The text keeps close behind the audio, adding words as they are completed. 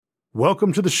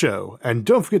Welcome to the show, and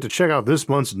don't forget to check out this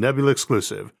month's Nebula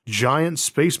exclusive, Giant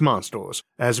Space Monsters,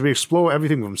 as we explore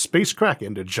everything from space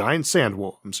kraken to giant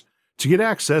sandworms. To get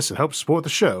access and help support the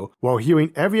show while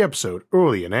hearing every episode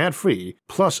early and ad-free,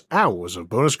 plus hours of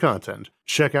bonus content,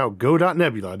 check out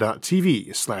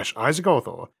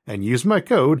go.nebula.tv/IsaacArthur and use my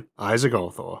code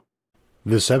IsaacArthur.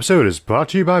 This episode is brought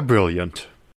to you by Brilliant.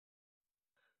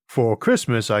 For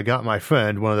Christmas, I got my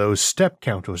friend one of those step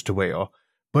counters to wear,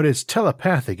 but it's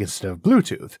telepathic instead of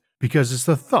Bluetooth, because it's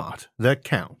the thought that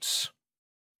counts.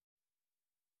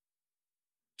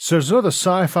 So there's another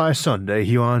Sci-Fi Sunday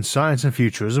here on Science and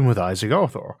Futurism with Isaac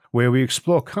Arthur, where we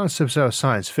explore concepts out of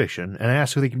science fiction and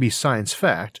ask if they can be science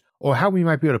fact, or how we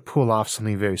might be able to pull off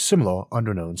something very similar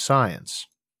under known science.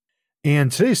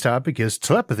 And today's topic is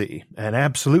telepathy, an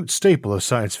absolute staple of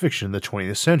science fiction in the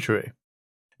 20th century.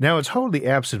 Now, it's hardly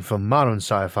absent from modern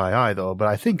sci-fi either, but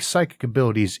I think psychic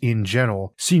abilities in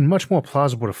general seemed much more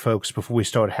plausible to folks before we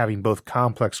started having both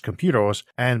complex computers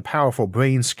and powerful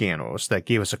brain scanners that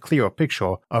gave us a clearer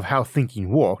picture of how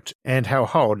thinking worked and how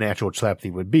hard natural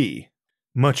telepathy would be.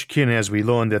 Much akin as we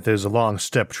learned that there's a long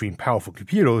step between powerful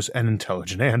computers and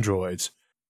intelligent androids.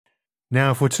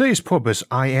 Now, for today's purpose,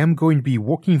 I am going to be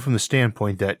working from the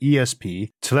standpoint that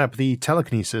ESP, telepathy,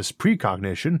 telekinesis,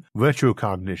 precognition,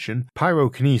 retrocognition,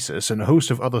 pyrokinesis, and a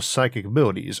host of other psychic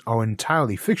abilities are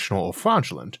entirely fictional or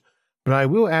fraudulent, but I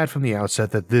will add from the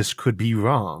outset that this could be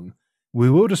wrong. We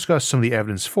will discuss some of the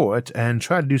evidence for it and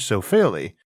try to do so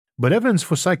fairly, but evidence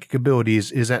for psychic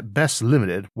abilities is at best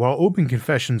limited, while open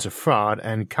confessions of fraud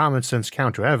and common sense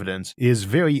counter-evidence is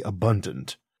very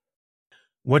abundant.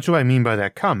 What do I mean by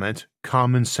that comment?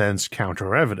 Common sense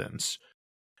counter-evidence.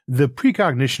 The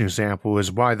precognition example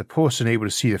is why the person able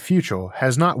to see the future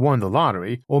has not won the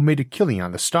lottery or made a killing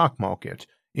on the stock market,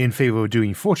 in favor of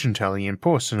doing fortune-telling in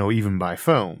person or even by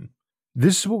phone.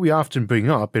 This is what we often bring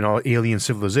up in our Alien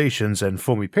Civilizations and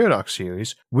Fermi Paradox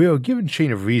series, where a given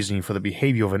chain of reasoning for the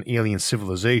behavior of an alien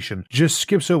civilization just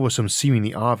skips over some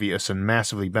seemingly obvious and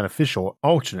massively beneficial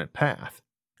alternate path.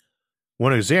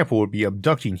 One example would be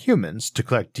abducting humans to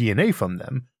collect DNA from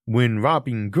them, when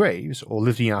robbing graves or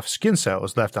lifting off skin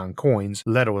cells left on coins,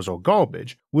 letters, or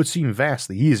garbage would seem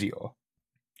vastly easier.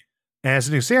 As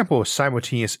an example of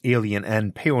simultaneous alien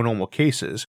and paranormal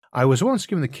cases, I was once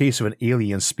given the case of an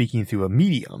alien speaking through a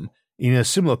medium, in a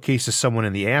similar case to someone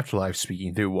in the afterlife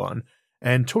speaking through one,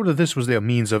 and told that this was their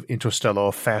means of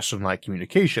interstellar faster-than-light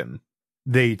communication.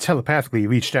 They telepathically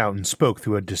reached out and spoke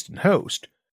through a distant host.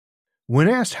 When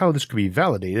asked how this could be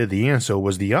validated, the answer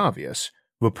was the obvious.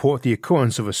 Report the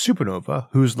occurrence of a supernova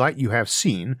whose light you have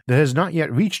seen that has not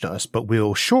yet reached us but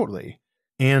will shortly.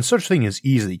 And such thing is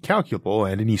easily calculable,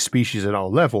 and any species at our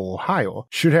level or higher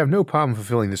should have no problem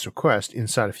fulfilling this request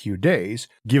inside a few days,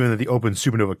 given that the Open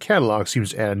Supernova catalog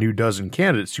seems to add a new dozen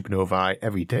candidate supernovae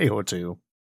every day or two.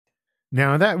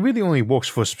 Now, that really only works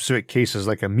for specific cases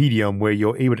like a medium where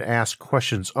you're able to ask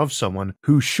questions of someone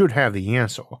who should have the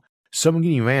answer. Someone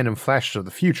getting random flashes of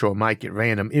the future might get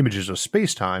random images of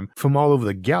space-time from all over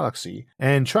the galaxy,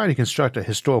 and trying to construct a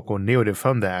historical narrative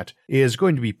from that is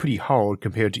going to be pretty hard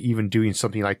compared to even doing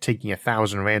something like taking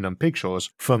 1,000 random pictures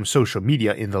from social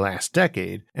media in the last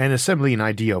decade and assembling an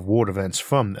idea of world events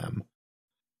from them.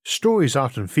 Stories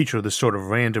often feature this sort of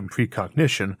random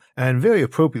precognition, and very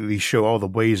appropriately show all the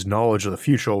ways knowledge of the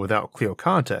future without clear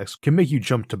context can make you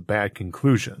jump to bad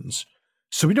conclusions.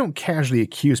 So we don't casually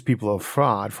accuse people of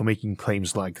fraud for making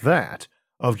claims like that,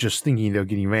 of just thinking they're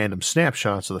getting random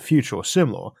snapshots of the future or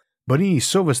similar, but any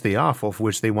service they offer for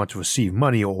which they want to receive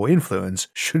money or influence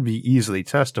should be easily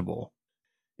testable.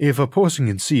 If a person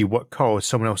can see what cards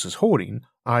someone else is holding,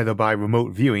 either by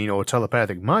remote viewing or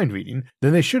telepathic mind reading,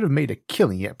 then they should have made a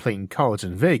killing at playing cards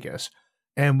in Vegas,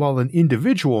 and while an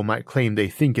individual might claim they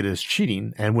think it is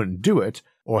cheating and wouldn't do it,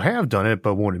 or have done it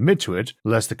but won't admit to it,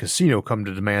 lest the casino come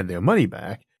to demand their money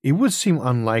back, it would seem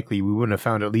unlikely we wouldn't have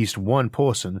found at least one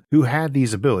person who had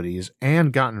these abilities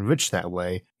and gotten rich that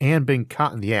way and been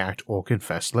caught in the act or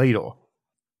confessed later.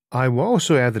 I will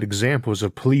also add that examples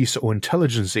of police or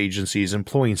intelligence agencies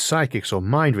employing psychics or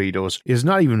mind readers is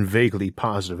not even vaguely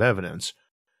positive evidence.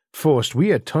 First, we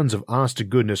had tons of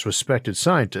honest-to-goodness respected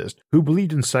scientists who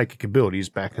believed in psychic abilities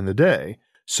back in the day,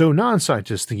 so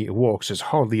non-scientists thinking it works is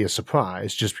hardly a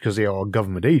surprise just because they are a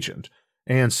government agent.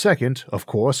 And second, of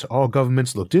course, all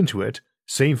governments looked into it,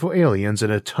 same for aliens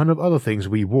and a ton of other things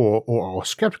we were or are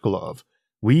skeptical of.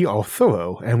 We are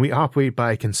thorough and we operate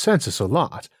by consensus a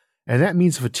lot, and that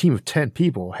means if a team of 10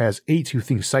 people has 8 who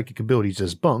think psychic abilities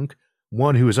is bunk,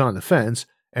 1 who is on the fence,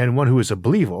 and 1 who is a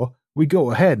believer, we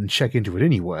go ahead and check into it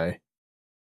anyway.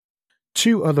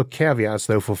 2 other caveats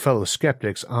though for fellow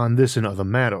skeptics on this and other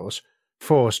matters.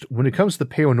 First, when it comes to the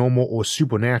paranormal or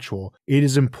supernatural, it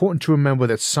is important to remember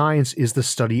that science is the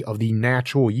study of the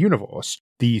natural universe.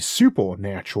 The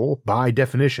supernatural, by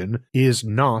definition, is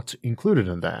not included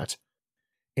in that.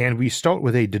 And we start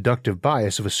with a deductive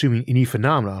bias of assuming any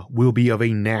phenomena will be of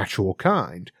a natural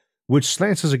kind, which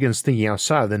slants us against thinking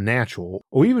outside of the natural,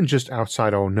 or even just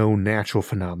outside our known natural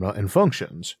phenomena and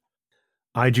functions.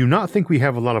 I do not think we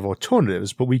have a lot of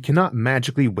alternatives, but we cannot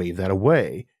magically wave that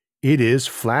away. It is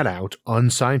flat out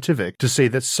unscientific to say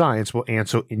that science will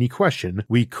answer any question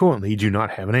we currently do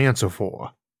not have an answer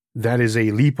for. That is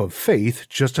a leap of faith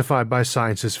justified by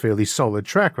science's fairly solid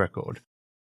track record.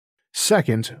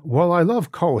 Second, while I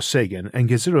love Carl Sagan and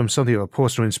consider him something of a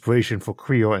personal inspiration for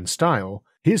career and style,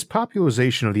 his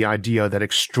popularization of the idea that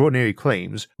extraordinary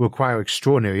claims require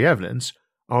extraordinary evidence,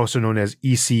 also known as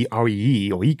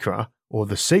ECREE or ICRA, or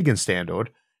the Sagan Standard,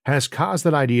 has caused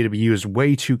that idea to be used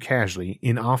way too casually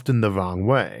in often the wrong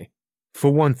way.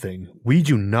 For one thing, we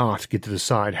do not get to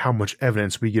decide how much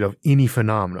evidence we get of any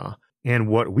phenomena, and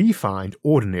what we find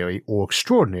ordinary or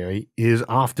extraordinary is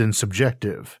often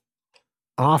subjective.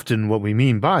 Often what we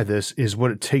mean by this is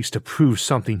what it takes to prove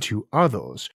something to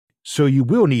others, so you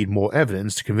will need more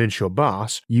evidence to convince your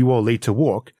boss you are late to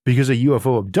work because a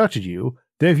UFO abducted you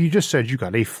than if you just said you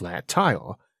got a flat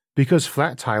tire, because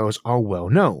flat tires are well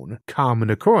known, common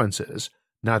occurrences,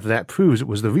 not that that proves it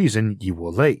was the reason you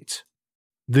were late.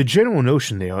 The general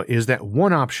notion there is that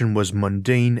one option was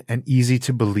mundane and easy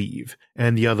to believe,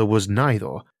 and the other was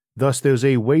neither, thus there's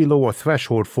a way lower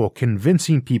threshold for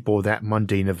convincing people that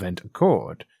mundane event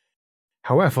occurred.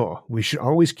 However, we should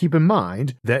always keep in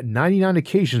mind that 99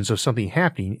 occasions of something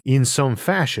happening in some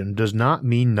fashion does not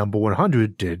mean number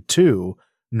 100 did too,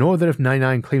 nor that if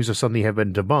 99 claims of something have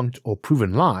been debunked or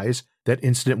proven lies, that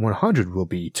incident 100 will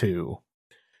be too.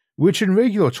 Which in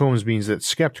regular terms means that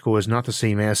skeptical is not the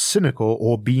same as cynical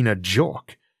or being a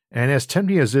jerk, and as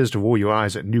tempting as it is to roll your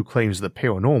eyes at new claims of the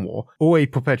paranormal, or a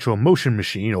perpetual motion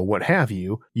machine or what have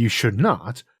you should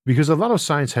not, because a lot of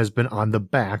science has been on the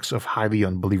backs of highly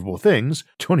unbelievable things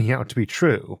turning out to be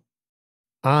true.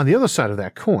 On the other side of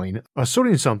that coin,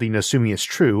 asserting something assuming it's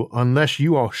true unless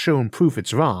you are shown proof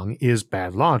it's wrong is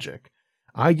bad logic.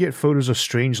 I get photos of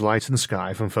strange lights in the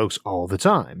sky from folks all the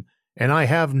time, and I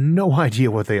have no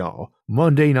idea what they are,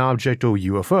 mundane object or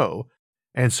UFO,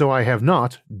 and so I have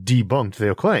not debunked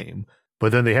their claim,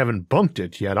 but then they haven't bunked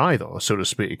it yet either, so to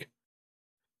speak.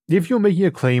 If you're making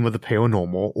a claim of the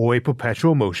paranormal or a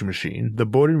perpetual motion machine, the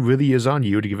burden really is on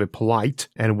you to give a polite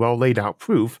and well laid out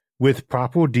proof with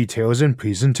proper details and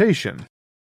presentation.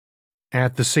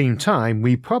 At the same time,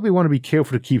 we probably want to be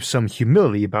careful to keep some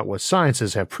humility about what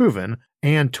sciences have proven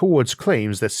and towards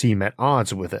claims that seem at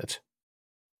odds with it.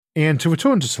 And to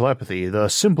return to telepathy, the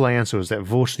simple answer is that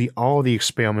virtually all the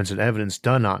experiments and evidence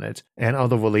done on it and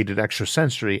other related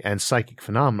extrasensory and psychic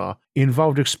phenomena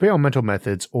involved experimental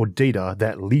methods or data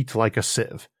that leaked like a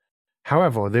sieve.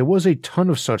 However, there was a ton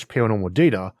of such paranormal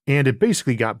data, and it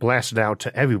basically got blasted out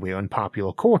to everywhere in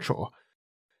popular culture.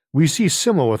 We see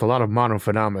similar with a lot of modern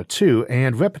phenomena too,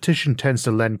 and repetition tends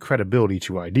to lend credibility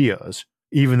to ideas,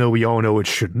 even though we all know it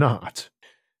should not.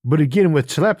 But again, with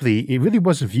telepathy, it really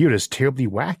wasn't viewed as terribly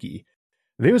wacky.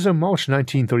 There was a March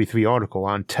 1933 article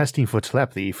on testing for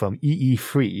telepathy from E.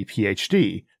 Free,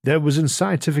 PhD, that was in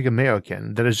Scientific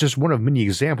American that is just one of many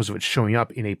examples of it showing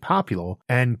up in a popular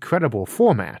and credible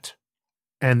format.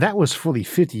 And that was fully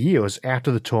 50 years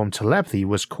after the term telepathy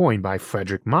was coined by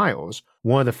Frederick Myers,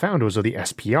 one of the founders of the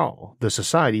SPR, the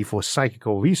Society for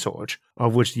Psychical Research,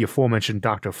 of which the aforementioned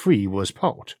Dr. Free was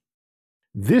part.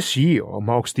 This year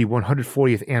marks the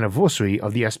 140th anniversary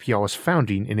of the SPR's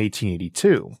founding in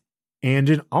 1882, and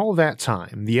in all that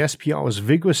time, the SPR's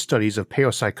vigorous studies of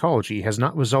parapsychology has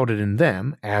not resulted in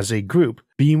them, as a group,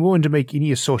 being willing to make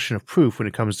any assertion of proof when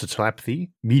it comes to telepathy,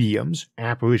 mediums,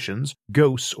 apparitions,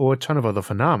 ghosts, or a ton of other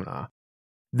phenomena.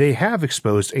 They have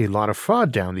exposed a lot of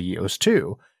fraud down the years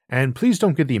too, and please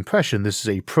don't get the impression this is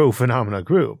a pro-phenomena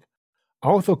group.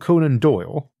 Arthur Conan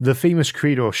Doyle, the famous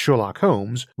creator of Sherlock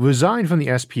Holmes, resigned from the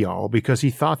SPR because he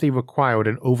thought they required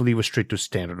an overly restrictive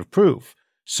standard of proof.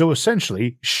 So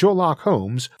essentially, Sherlock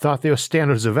Holmes thought their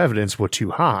standards of evidence were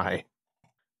too high.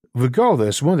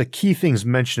 Regardless, one of the key things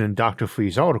mentioned in Dr.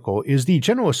 Free's article is the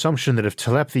general assumption that if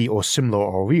telepathy or similar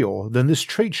are real, then this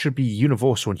trait should be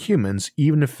universal in humans,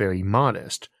 even if very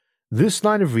modest. This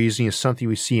line of reasoning is something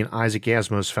we see in Isaac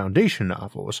Asimov's Foundation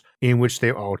novels, in which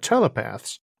there are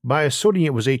telepaths, by asserting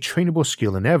it was a trainable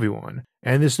skill in everyone,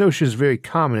 and this notion is very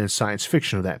common in science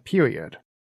fiction of that period.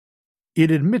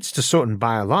 It admits to certain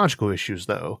biological issues,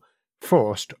 though.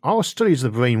 First, all studies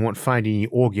of the brain won't find any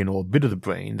organ or bit of the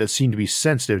brain that seem to be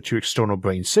sensitive to external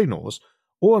brain signals,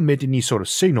 or emit any sort of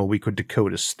signal we could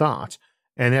decode as thought,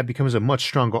 and that becomes a much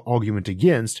stronger argument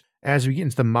against as we get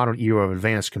into the modern era of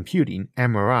advanced computing,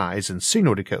 MRIs, and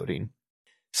signal decoding.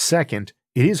 Second,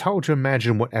 it is hard to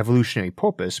imagine what evolutionary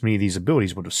purpose many of these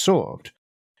abilities would have served.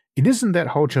 It isn't that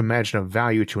hard to imagine a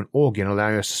value to an organ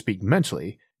allowing us to speak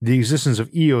mentally. The existence of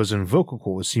ears and vocal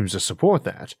cords seems to support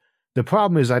that. The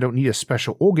problem is I don't need a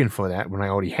special organ for that when I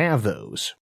already have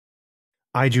those.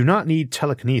 I do not need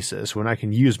telekinesis when I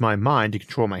can use my mind to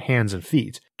control my hands and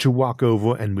feet to walk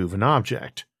over and move an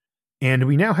object. And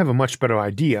we now have a much better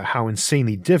idea how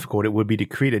insanely difficult it would be to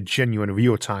create a genuine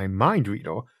real-time mind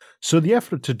reader, so the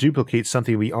effort to duplicate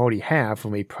something we already have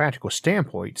from a practical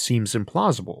standpoint seems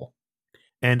implausible.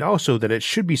 And also that it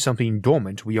should be something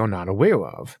dormant we are not aware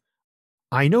of.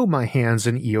 I know my hands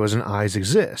and ears and eyes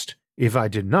exist. If I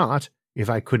did not, if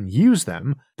I couldn't use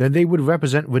them, then they would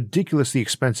represent ridiculously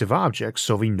expensive objects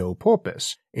serving no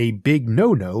purpose, a big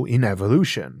no-no in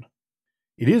evolution.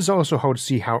 It is also hard to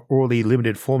see how early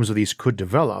limited forms of these could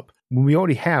develop when we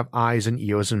already have eyes and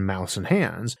ears and mouths and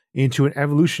hands into an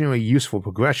evolutionarily useful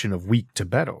progression of weak to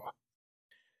better.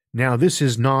 Now this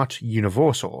is not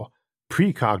universal.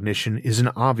 Precognition is an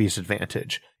obvious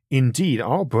advantage. Indeed,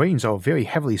 our brains are very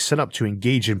heavily set up to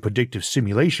engage in predictive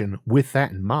simulation with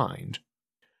that in mind.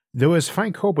 Though as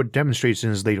Frank Herbert demonstrates in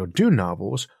his later Dune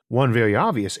novels, one very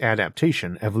obvious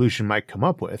adaptation evolution might come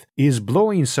up with is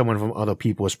blowing someone from other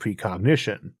people's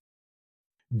precognition.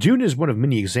 Dune is one of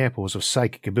many examples of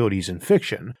psychic abilities in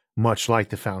fiction, much like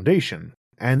The Foundation,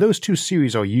 and those two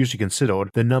series are usually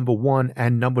considered the number 1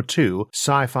 and number 2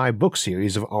 sci-fi book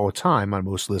series of all time on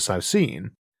most lists I've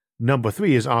seen. Number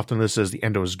 3 is often listed as the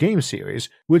Ender's Game series,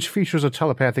 which features a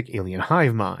telepathic alien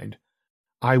hive mind.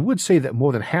 I would say that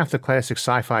more than half the classic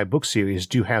sci-fi book series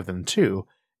do have them too,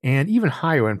 and even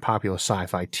higher in popular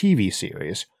sci-fi TV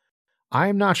series. I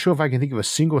am not sure if I can think of a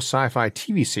single sci-fi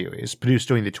TV series produced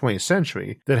during the 20th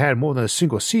century that had more than a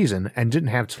single season and didn't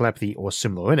have telepathy or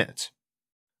similar in it.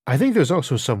 I think there's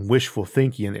also some wishful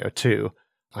thinking in there too.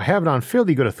 I have it on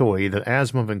fairly good authority that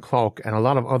Asimov and Clarke and a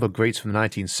lot of other greats from the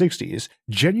 1960s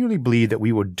genuinely believed that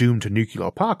we were doomed to nuclear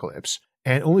apocalypse,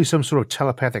 and only some sort of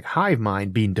telepathic hive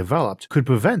mind being developed could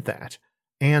prevent that.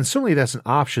 And certainly that's an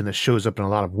option that shows up in a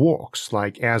lot of works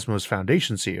like Asimov's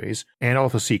Foundation series and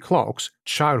Arthur C. Clarke's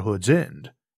Childhood's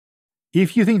End.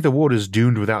 If you think the world is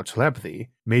doomed without telepathy,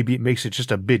 maybe it makes it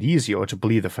just a bit easier to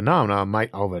believe the phenomena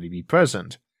might already be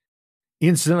present.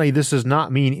 Incidentally, this does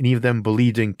not mean any of them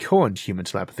believed in current human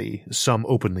telepathy. Some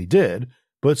openly did,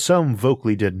 but some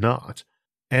vocally did not.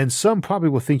 And some probably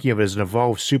were thinking of it as an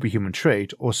evolved superhuman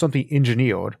trait or something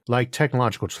engineered like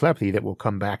technological telepathy that we'll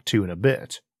come back to in a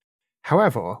bit.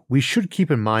 However, we should keep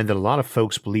in mind that a lot of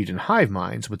folks believed in hive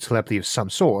minds with telepathy of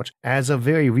some sort as a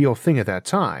very real thing at that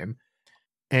time,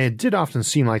 and it did often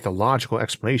seem like the logical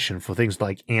explanation for things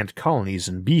like ant colonies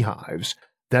and beehives,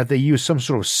 that they used some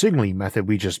sort of signaling method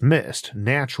we just missed,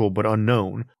 natural but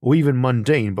unknown, or even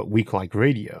mundane but weak like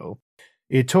radio.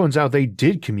 It turns out they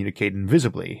did communicate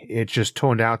invisibly, it just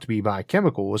turned out to be by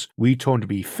chemicals we turned to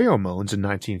be pheromones in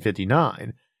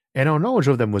 1959, and our knowledge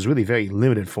of them was really very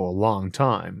limited for a long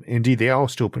time. Indeed, they are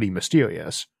still pretty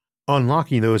mysterious.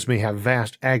 Unlocking those may have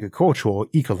vast agricultural,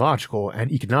 ecological,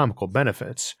 and economical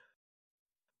benefits.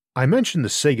 I mentioned the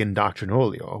Sagan doctrine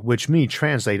earlier, which many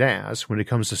translate as, when it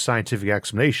comes to scientific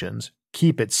explanations,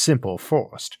 keep it simple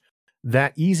first.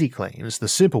 That easy claims, the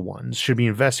simple ones, should be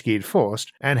investigated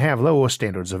first and have lower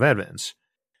standards of evidence.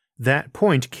 That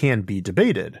point can be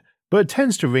debated, but it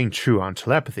tends to ring true on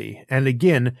telepathy, and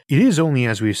again, it is only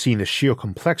as we've seen the sheer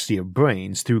complexity of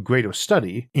brains through greater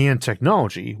study and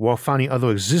technology while finding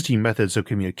other existing methods of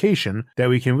communication that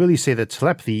we can really say that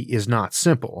telepathy is not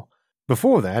simple.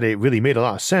 Before that, it really made a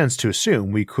lot of sense to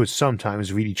assume we could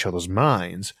sometimes read each other's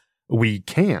minds. We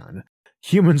can.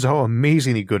 Humans are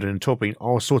amazingly good at interpreting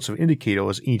all sorts of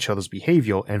indicators in each other's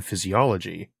behavior and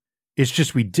physiology. It's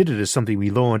just we did it as something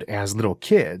we learned as little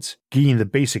kids, getting the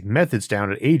basic methods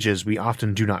down at ages we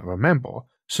often do not remember,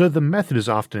 so that the method is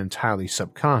often entirely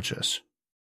subconscious.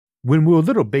 When we're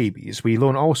little babies, we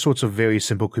learn all sorts of very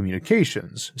simple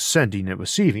communications, sending and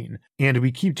receiving, and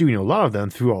we keep doing a lot of them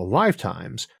through our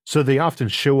lifetimes, so they often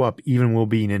show up even when we're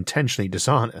being intentionally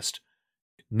dishonest.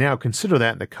 Now consider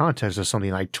that in the context of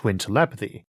something like twin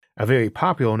telepathy, a very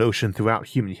popular notion throughout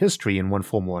human history in one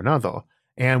form or another,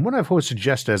 and one I've heard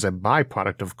suggested as a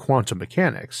byproduct of quantum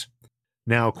mechanics.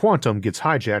 Now, quantum gets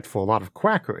hijacked for a lot of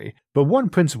quackery, but one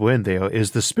principle in there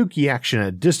is the spooky action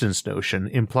at distance notion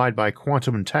implied by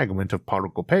quantum entanglement of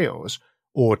particle pairs,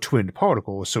 or twinned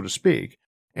particles, so to speak,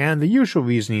 and the usual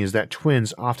reasoning is that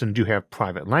twins often do have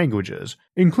private languages,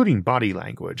 including body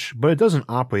language, but it doesn't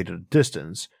operate at a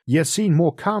distance, yet seen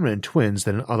more common in twins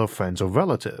than in other friends or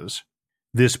relatives.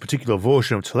 This particular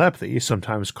version of telepathy,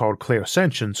 sometimes called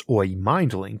clairsentience or a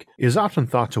mind link, is often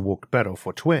thought to work better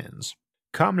for twins.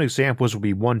 Common examples would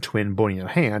be one twin burning a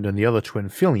hand and the other twin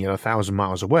feeling it 1,000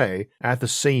 miles away at the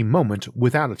same moment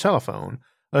without a telephone,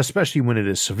 especially when it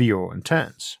is severe or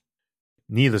intense.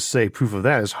 Needless to say, proof of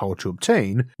that is hard to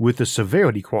obtain with the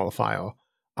severity qualifier.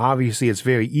 Obviously, it's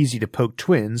very easy to poke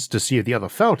twins to see if the other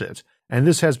felt it, and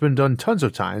this has been done tons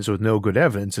of times with no good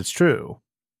evidence it's true.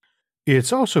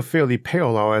 It's also fairly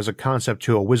parallel as a concept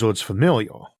to a wizard's familiar,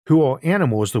 who are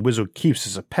animals the wizard keeps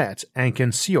as a pet and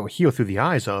can see or hear through the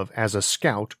eyes of as a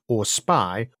scout or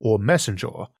spy or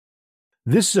messenger.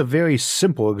 This is a very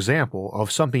simple example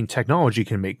of something technology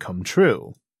can make come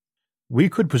true. We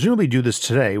could presumably do this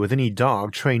today with any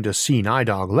dog trained to seeing eye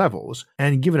dog levels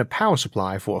and given a power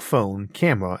supply for a phone,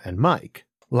 camera, and mic,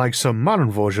 like some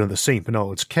modern version of the St.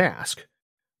 Bernard's cask.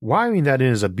 Wiring that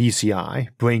in as a BCI,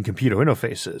 brain-computer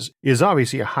interfaces, is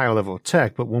obviously a higher level of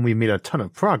tech but one we made a ton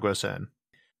of progress in.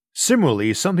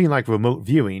 Similarly, something like remote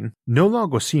viewing no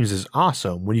longer seems as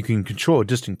awesome when you can control a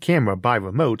distant camera by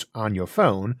remote on your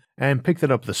phone and pick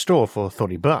that up at the store for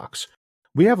 $30.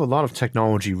 We have a lot of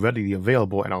technology readily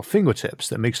available at our fingertips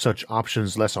that makes such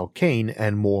options less arcane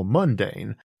and more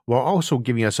mundane, while also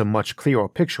giving us a much clearer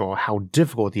picture of how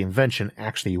difficult the invention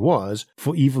actually was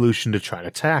for evolution to try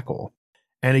to tackle.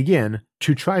 And again,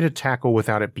 to try to tackle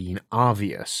without it being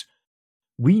obvious.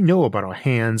 We know about our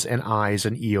hands and eyes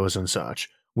and ears and such.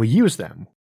 We use them.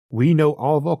 We know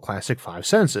all of our classic 5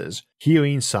 senses: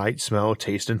 hearing, sight, smell,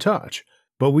 taste, and touch,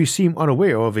 but we seem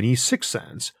unaware of any 6th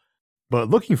sense. But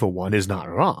looking for one is not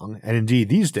wrong, and indeed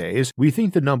these days we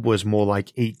think the number is more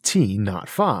like 18, not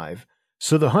 5,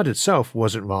 so the hunt itself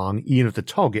wasn't wrong even if the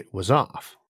target was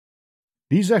off.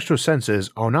 These extra senses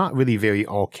are not really very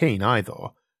arcane either.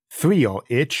 3 are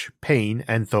itch, pain,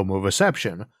 and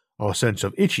thermoreception. Our sense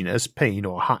of itchiness, pain,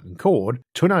 or hot and cold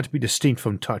turn out to be distinct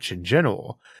from touch in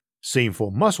general. Same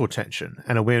for muscle tension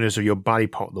and awareness of your body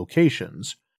part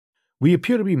locations. We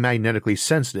appear to be magnetically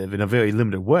sensitive in a very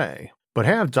limited way, but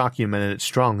have documented it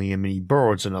strongly in many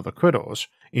birds and other critters.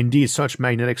 Indeed, such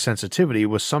magnetic sensitivity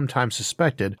was sometimes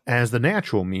suspected as the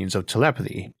natural means of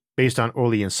telepathy, based on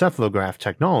early encephalograph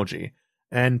technology,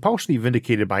 and partially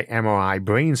vindicated by MRI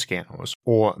brain scanners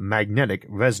or magnetic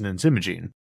resonance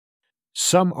imaging.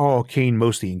 Some are arcane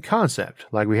mostly in concept,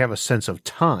 like we have a sense of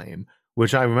time,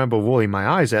 which I remember rolling my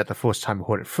eyes at the first time I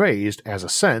heard it phrased as a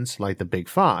sense like the Big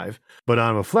Five, but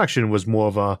on reflection was more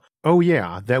of a, oh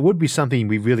yeah, that would be something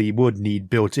we really would need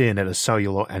built in at a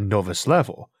cellular and nervous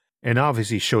level, and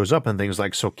obviously shows up in things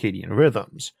like circadian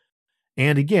rhythms.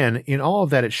 And again, in all of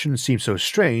that it shouldn't seem so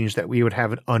strange that we would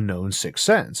have an unknown 6th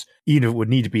sense, even if it would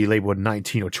need to be labeled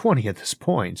 19 or 20 at this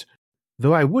point.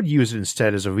 Though I would use it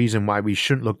instead as a reason why we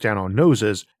shouldn't look down our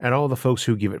noses at all the folks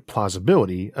who give it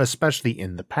plausibility, especially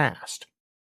in the past.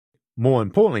 More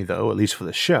importantly though, at least for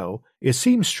the show, it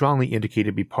seems strongly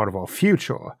indicated to be part of our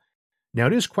future. Now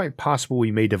it is quite possible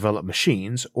we may develop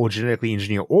machines, or genetically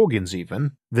engineer organs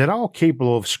even, that are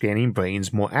capable of scanning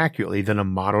brains more accurately than a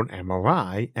modern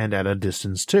MRI and at a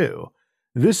distance too.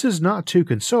 This is not too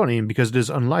concerning because it is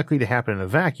unlikely to happen in a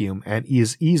vacuum and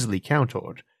is easily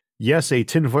countered. Yes, a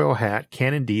tinfoil hat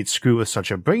can indeed screw with such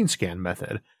a brain scan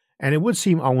method, and it would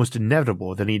seem almost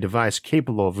inevitable that any device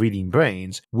capable of reading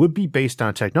brains would be based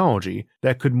on technology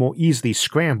that could more easily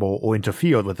scramble or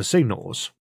interfere with the signals.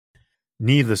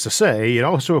 Needless to say, it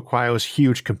also requires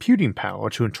huge computing power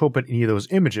to interpret any of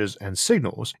those images and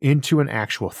signals into an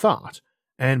actual thought,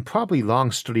 and probably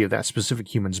long study of that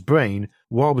specific human's brain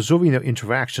while observing their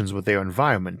interactions with their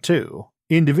environment too.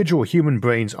 Individual human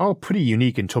brains are pretty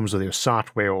unique in terms of their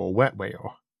software or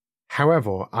wetware.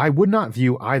 However, I would not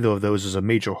view either of those as a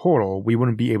major hurdle we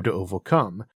wouldn't be able to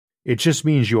overcome. It just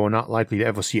means you are not likely to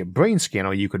ever see a brain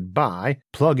scanner you could buy,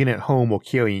 plug in at home or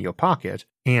carry in your pocket,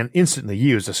 and instantly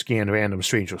use to scan random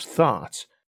strangers' thoughts.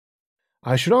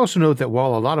 I should also note that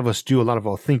while a lot of us do a lot of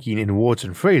our thinking in words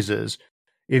and phrases,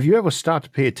 if you ever stop to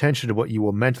pay attention to what you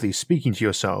were mentally speaking to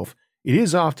yourself, it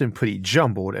is often pretty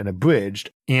jumbled and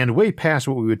abridged, and way past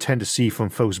what we would tend to see from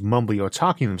folks mumbling or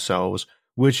talking themselves,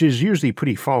 which is usually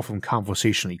pretty far from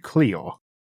conversationally clear.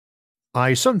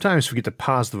 I sometimes forget to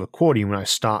pause the recording when I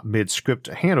stop mid-script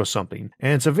to handle something,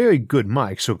 and it's a very good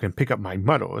mic so it can pick up my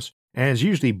mutters, and is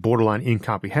usually borderline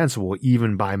incomprehensible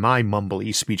even by my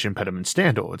mumbly speech impediment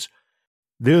standards.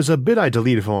 There's a bit I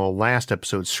deleted from our last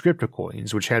episode's script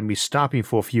recordings which had me stopping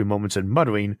for a few moments and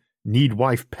muttering, "Need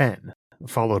wife pen,"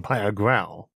 followed by a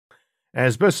growl.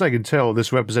 As best I can tell,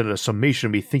 this represented a summation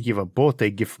of me thinking of a birthday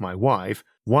gift for my wife,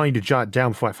 wanting to jot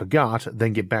down before I forgot,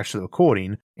 then get back to the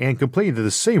recording, and complaining that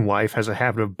the same wife has a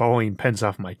habit of borrowing pens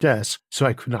off my desk, so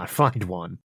I could not find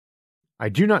one. I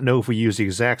do not know if we use the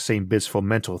exact same bits for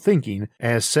mental thinking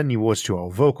as sending words to our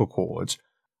vocal cords.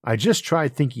 I just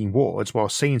tried thinking words while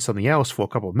saying something else for a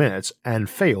couple of minutes and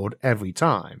failed every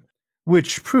time.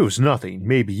 Which proves nothing.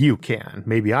 Maybe you can,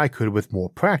 maybe I could with more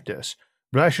practice.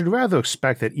 But I should rather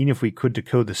expect that even if we could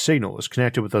decode the signals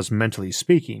connected with us mentally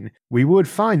speaking, we would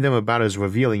find them about as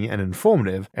revealing and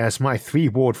informative as my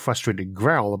 3-word frustrated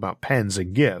growl about pens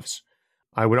and gifts.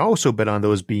 I would also bet on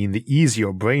those being the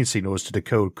easier brain signals to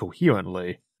decode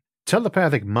coherently.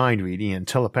 Telepathic mind reading and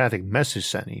telepathic message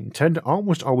sending tend to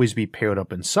almost always be paired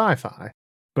up in sci-fi,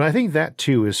 but I think that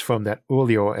too is from that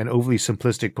earlier and overly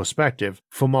simplistic perspective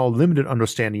from our limited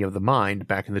understanding of the mind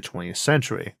back in the 20th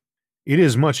century. It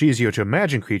is much easier to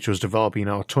imagine creatures developing an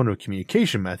alternative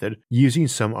communication method using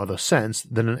some other sense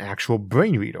than an actual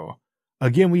brain reader.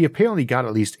 Again, we apparently got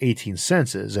at least 18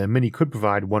 senses, and many could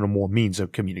provide one or more means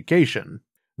of communication.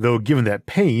 Though given that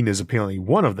pain is apparently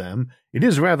one of them, it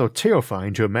is rather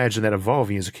terrifying to imagine that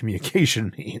evolving as a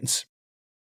communication means.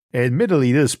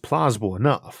 Admittedly, it is plausible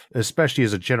enough, especially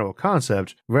as a general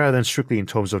concept rather than strictly in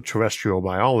terms of terrestrial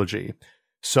biology.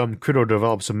 Some critter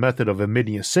develops a method of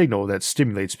emitting a signal that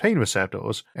stimulates pain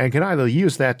receptors, and can either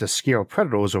use that to scare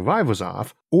predators or rivals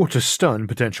off, or to stun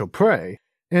potential prey,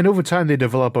 and over time they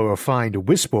develop a refined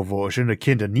whisper version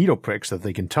akin to needle pricks that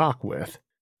they can talk with.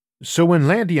 So when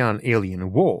landing on an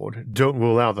alien world, don't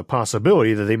rule out the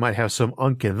possibility that they might have some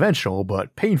unconventional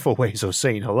but painful ways of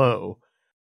saying hello.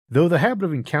 Though the habit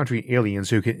of encountering aliens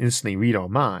who can instantly read our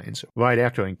minds right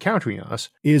after encountering us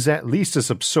is at least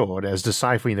as absurd as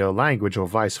deciphering their language or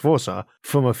vice versa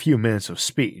from a few minutes of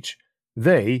speech,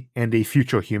 they, and a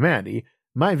future humanity,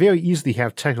 might very easily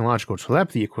have technological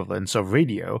telepathy equivalents of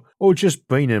radio or just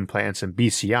brain implants and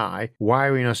BCI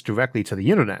wiring us directly to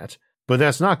the internet, but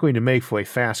that's not going to make for a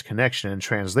fast connection and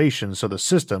translation so the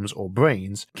systems or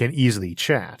brains can easily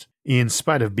chat, in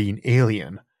spite of being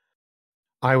alien.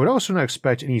 I would also not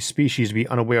expect any species to be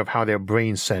unaware of how their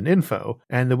brains send info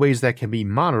and the ways that can be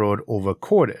monitored or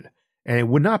recorded, and it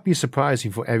would not be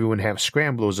surprising for everyone to have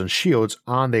scramblers and shields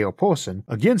on their person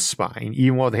against spying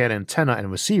even while they had antennae and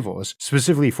receivers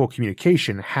specifically for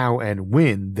communication how and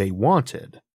when they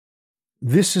wanted.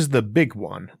 This is the big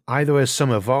one. Either as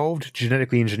some evolved,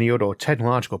 genetically engineered or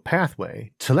technological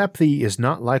pathway, telepathy is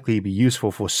not likely to be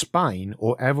useful for spying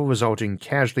or ever result in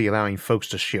casually allowing folks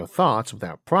to share thoughts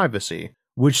without privacy,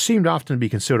 which seemed often to be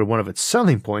considered one of its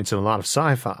selling points in a lot of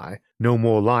sci-fi, no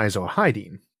more lies or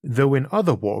hiding, though in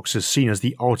other works is seen as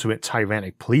the ultimate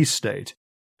tyrannic police state.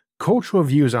 Cultural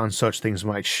views on such things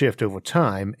might shift over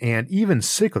time and even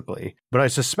cyclically, but I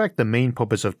suspect the main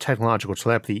purpose of technological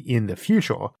telepathy in the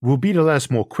future will be to let us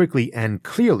more quickly and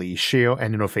clearly share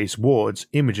and interface words,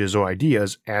 images, or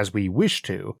ideas as we wish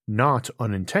to, not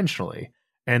unintentionally,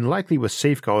 and likely with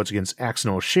safeguards against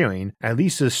accidental sharing at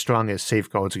least as strong as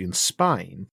safeguards against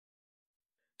spying.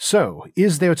 So,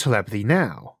 is there telepathy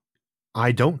now?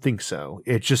 I don't think so.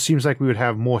 It just seems like we would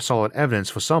have more solid evidence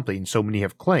for something so many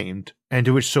have claimed, and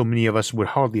to which so many of us would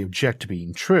hardly object to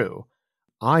being true.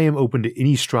 I am open to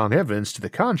any strong evidence to the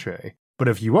contrary, but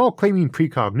if you are claiming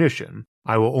precognition,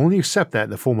 I will only accept that in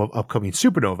the form of upcoming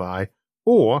supernovae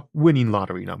or winning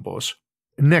lottery numbers.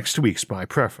 Next week's my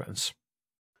preference.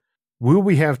 Will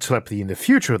we have telepathy in the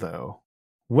future, though?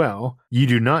 Well, you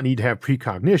do not need to have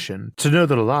precognition to know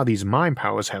that a lot of these mind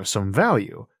powers have some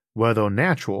value, whether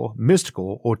natural,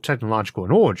 mystical, or technological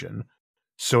in origin,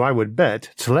 so I would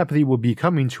bet telepathy will be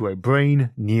coming to a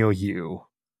brain near you.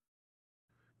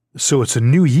 So it's a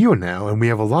new year now, and we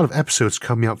have a lot of episodes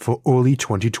coming up for early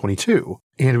 2022,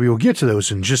 and we will get to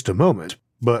those in just a moment.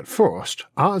 But first,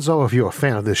 odds are if you're a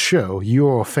fan of this show,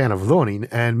 you're a fan of learning,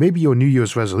 and maybe your New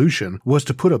Year's resolution was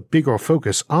to put a bigger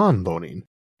focus on learning.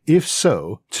 If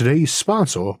so, today's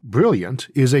sponsor, Brilliant,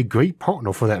 is a great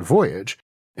partner for that voyage,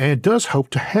 and it does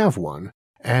hope to have one,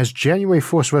 as January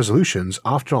 1st resolutions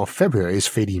often are February's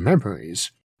fading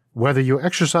memories. Whether you're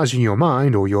exercising your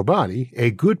mind or your body,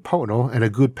 a good partner and a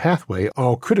good pathway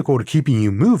are critical to keeping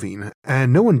you moving,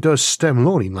 and no one does STEM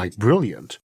learning like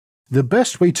Brilliant. The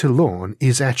best way to learn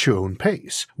is at your own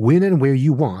pace, when and where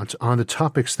you want on the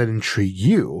topics that intrigue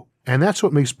you, and that's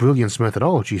what makes Brilliant's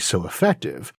methodology so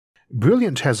effective.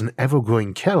 Brilliant has an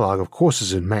ever-growing catalog of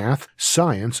courses in math,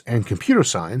 science, and computer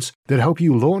science that help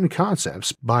you learn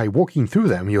concepts by working through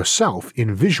them yourself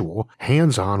in visual,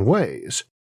 hands-on ways.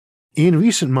 In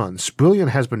recent months,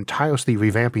 Brilliant has been tirelessly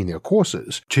revamping their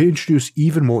courses to introduce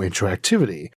even more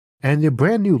interactivity, and their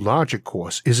brand new Logic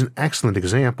course is an excellent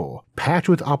example, packed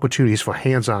with opportunities for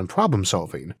hands-on problem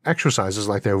solving. Exercises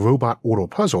like their robot order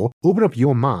puzzle open up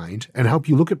your mind and help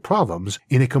you look at problems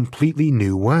in a completely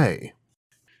new way.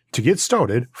 To get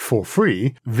started, for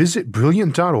free, visit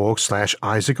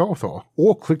brilliant.org/IsaacArthur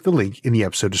or click the link in the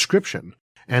episode description,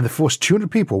 and the first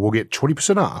 200 people will get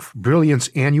 20% off Brilliant's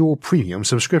annual premium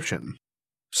subscription.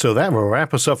 So that will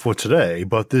wrap us up for today,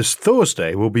 but this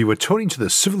Thursday we'll be returning to the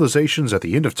Civilizations at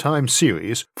the End of Time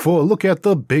series for a look at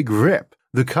the Big Rip,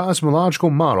 the cosmological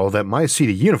model that might see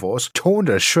the universe torn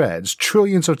to shreds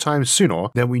trillions of times sooner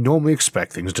than we normally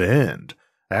expect things to end.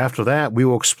 After that, we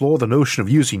will explore the notion of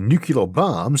using nuclear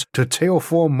bombs to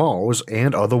terraform Mars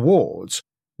and other worlds.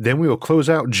 Then we will close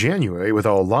out January with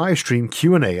our live stream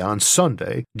Q&A on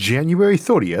Sunday, January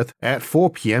 30th at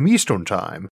 4 p.m. Eastern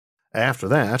Time. After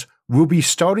that, we'll be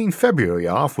starting February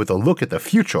off with a look at the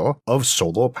future of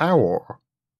solar power.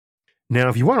 Now,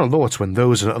 if you want alerts when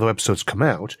those and other episodes come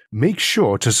out, make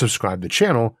sure to subscribe to the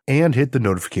channel and hit the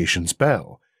notifications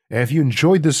bell. And if you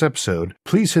enjoyed this episode,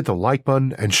 please hit the like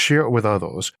button and share it with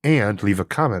others, and leave a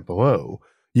comment below.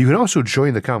 You can also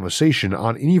join the conversation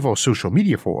on any of our social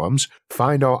media forums,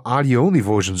 find our audio-only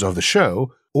versions of the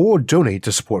show, or donate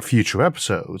to support future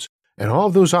episodes. And all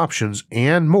of those options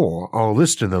and more are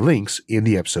listed in the links in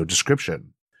the episode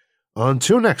description.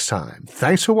 Until next time,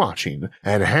 thanks for watching,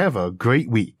 and have a great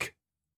week.